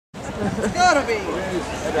It's gotta be. Don't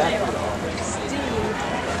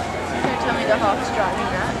tell me the Hawk's driving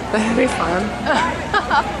that. That'd be fun.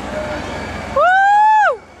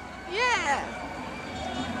 Woo! Yeah!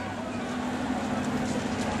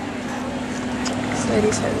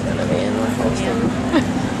 Sadie's head's gonna be in my whole thing.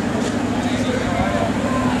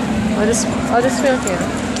 I'll just film here.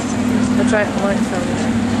 I'll try it. I won't film it.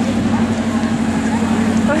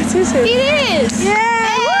 Oh, it is here. It is! Yeah!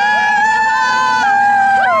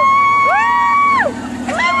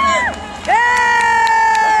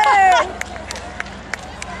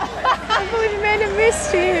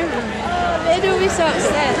 Missed him. Oh, they'd all be so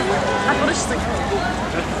upset.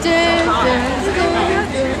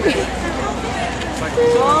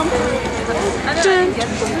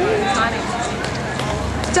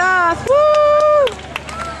 Darth, woo!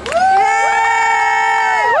 Yay!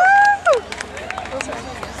 Woo!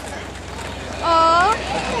 Oh,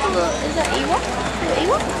 is that Ewok?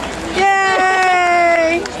 Ewok?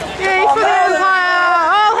 Yay! Yay for the Empire!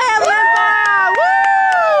 All hail the Empire! Woo!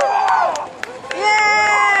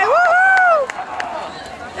 Yay! Woo!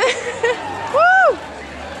 Woo!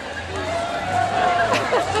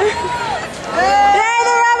 Yay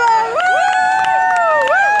the rebel! Woo!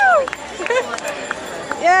 Woo!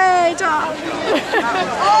 Yay, Darth!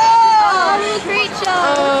 Oh, little creature!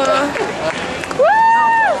 Woo!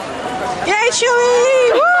 Yay,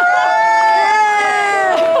 Chewie! Woo!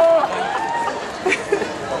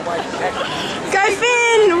 Go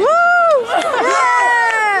Finn! Woo!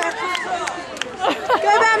 Yeah!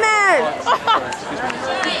 Go Batman!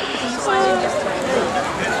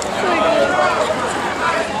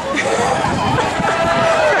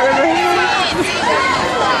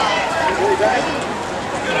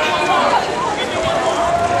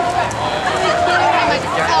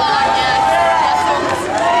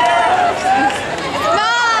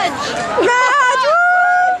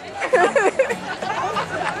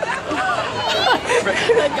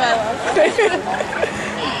 That guy loves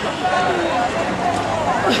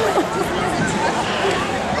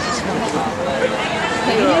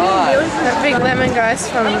That big lemon guy's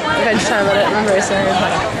from Veg Time, I don't remember his name. I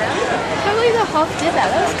can't believe the Hawk did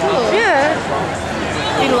that. That was cool. Yeah.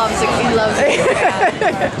 He loves it. He loves it.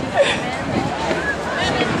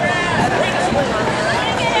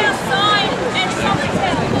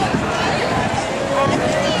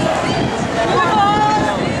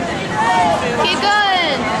 Keep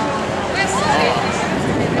going.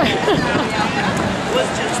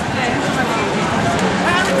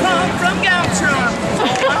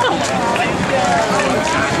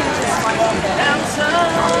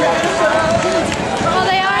 Oh,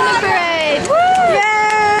 they are in the parade. Woo!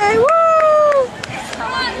 Yay! Woo!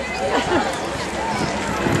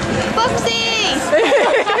 Foxy!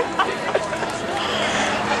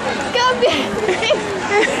 Come here.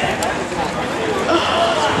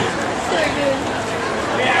 So good.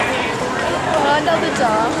 Oh, another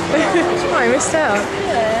dog. Oh, I missed out.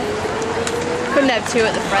 Yeah. Couldn't have two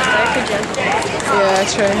at the front though, could you? Yeah,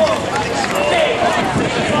 true.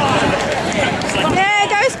 Yay,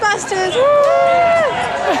 Ghostbusters! Woo!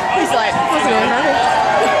 He's like, Wasn't even happy.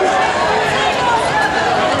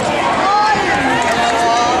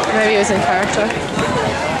 Maybe he was in character.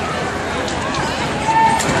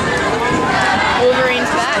 Wolverine's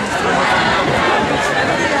back.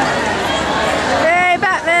 Yay,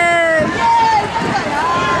 Batman!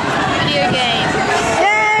 Video game.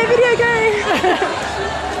 Yay, video game!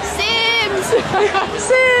 Sims!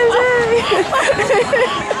 Sims! Yay!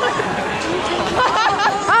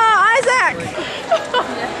 Oh, Isaac!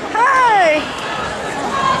 Hey!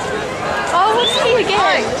 Oh, what's he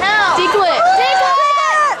again? Diglett!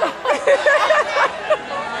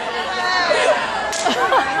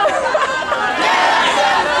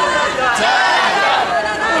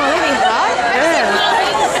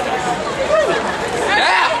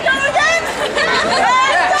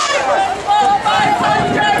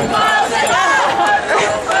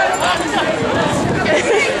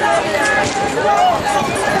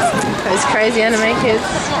 Those crazy anime kids.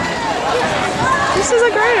 This is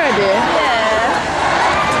a great idea. Yeah.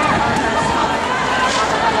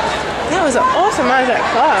 That was an awesome Isaac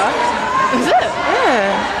class. Is it?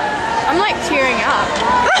 Yeah. I'm like tearing up.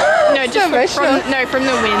 No, just from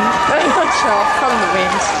the wind. Sure, from the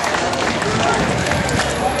wind.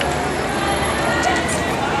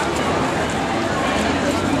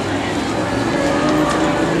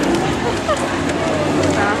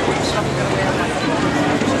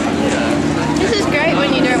 This is great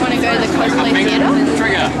when you don't want to go to the cosplay theatre.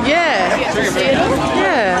 Yeah. You get to see it all.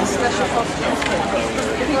 Yeah.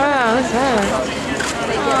 Wow, what's that?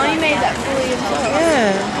 Oh, you made that fully as well.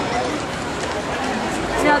 Yeah.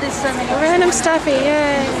 Now Random stuffy,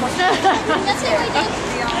 yay.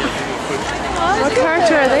 What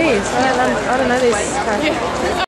character are these? I don't know these characters.